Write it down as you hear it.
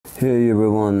Hey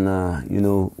everyone, you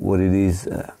know what it is,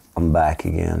 I'm back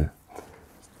again.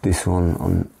 This one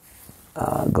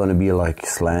I'm gonna be like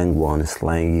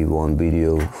slangy one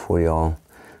video for y'all.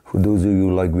 For those of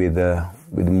you like with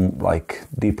like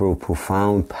deeper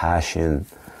profound passion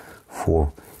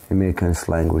for American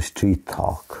slang or street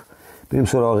talk. بریم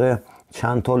سراغ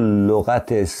چند تا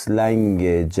لغت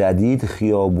اسلنگ جدید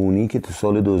خیابونی که تو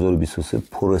سال 2023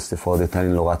 پر استفاده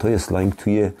ترین لغت های اسلنگ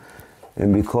توی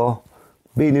امریکا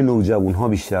بین نوجوان ها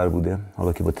بیشتر بوده.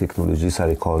 حالا که با تکنولوژی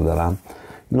سر کار دارم،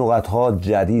 این لغت ها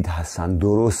جدید هستن،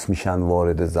 درست میشن،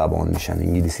 وارد زبان میشن.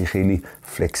 انگلیسی خیلی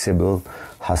فلکسیبل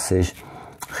هستش،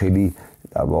 خیلی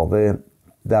در واقع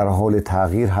در حال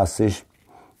تغییر هستش.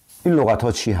 این لغت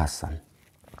ها چی هستن؟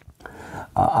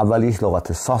 اولیش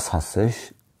لغت ساس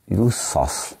هستش. یو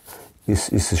ساس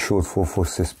is short for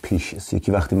suspicious.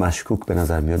 یکی وقتی مشکوک به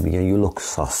نظر میاد میگن you look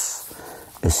sus.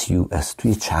 S-U-S.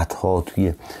 توی چت ها،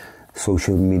 توی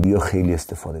سوشال میدیا خیلی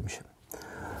استفاده میشه.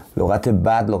 لغت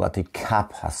بعد لغت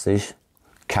کپ هستش.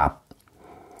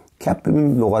 کپ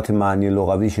ببین لغت معنی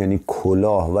لغویش یعنی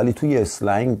کلاه، ولی توی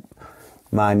اسلنگ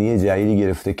معنی جدیدی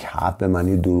گرفته. کپ به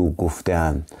معنی دروغ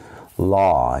گفتن.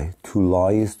 lie, to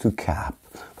lie is to cap.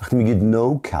 وقتی میگید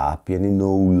no cap یعنی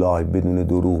no lie، بدون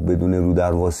دروغ، بدون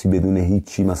رودرواسی، بدون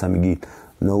هیچی. مثلا میگید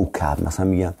no cap، مثلا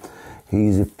میگم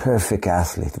he is a perfect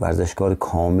athlete، ورزشکار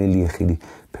کاملی، خیلی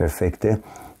پرفکته.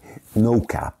 no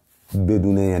cap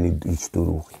بدون یعنی هیچ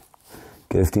دروغی.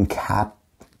 گرفتین cap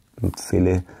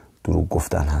فعل دروغ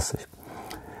گفتن هستش.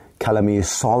 کلمه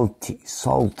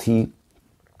salty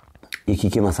یکی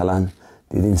که مثلا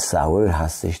دیدین sour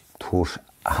هستش، ترش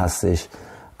هستش،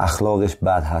 اخلاقش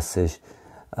بد هستش.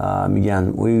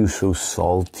 میگن why you so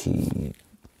salty,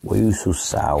 why you so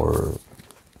sour,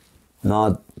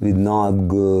 not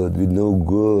good, with no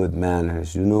good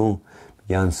manners, you know.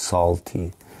 میگن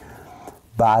salty.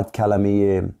 بعد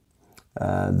کلمه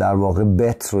در واقع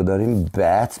bet رو داریم.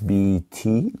 bet B-T.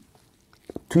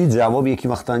 توی جواب یکی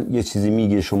وقتا یه چیزی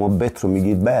میگه، شما bet رو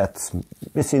میگید bet،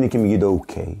 مثل اینه که میگید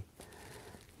اوکی.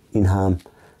 این هم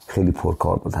خیلی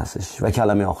پرکاربرد هستش. و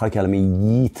کلمه آخر کلمه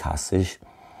ییت هستش.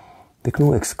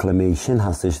 تکنو اکسکلمیشن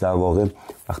هستش. در واقع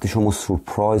وقتی شما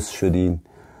سورپرایز شدین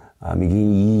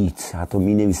میگین ییت، حتی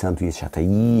می نویسن توی چت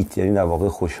ییت، یعنی در واقع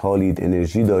خوشحالید،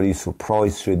 انرژی داری،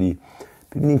 سورپرایز شدی.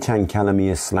 ببینید چند کلمه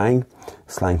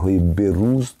اسلنگ های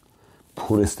بروز،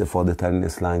 پر استفاده ترین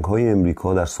اسلنگ های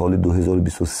امریکا در سال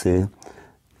 2023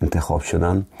 انتخاب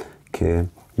شدن که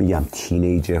میگم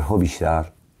تینیجر ها بیشتر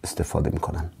استفاده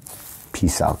میکنن.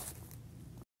 Peace out.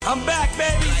 I'm back,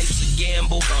 baby. Life's a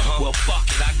gamble. Well, fuck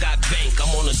it. I got bank.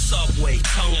 I'm on the subway,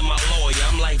 tongue in my lawyer.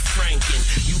 I'm like Franken.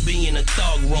 You being a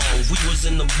thug wrong. We was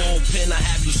in the bullpen. I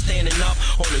have you standing up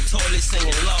on the toilet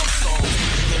singing love songs.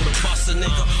 You go to bust a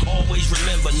nigga. Always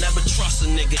remember, never trust a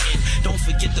nigga. And don't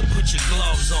forget to put your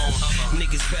gloves on.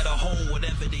 Niggas better hold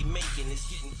whatever they making. It's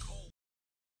getting cold.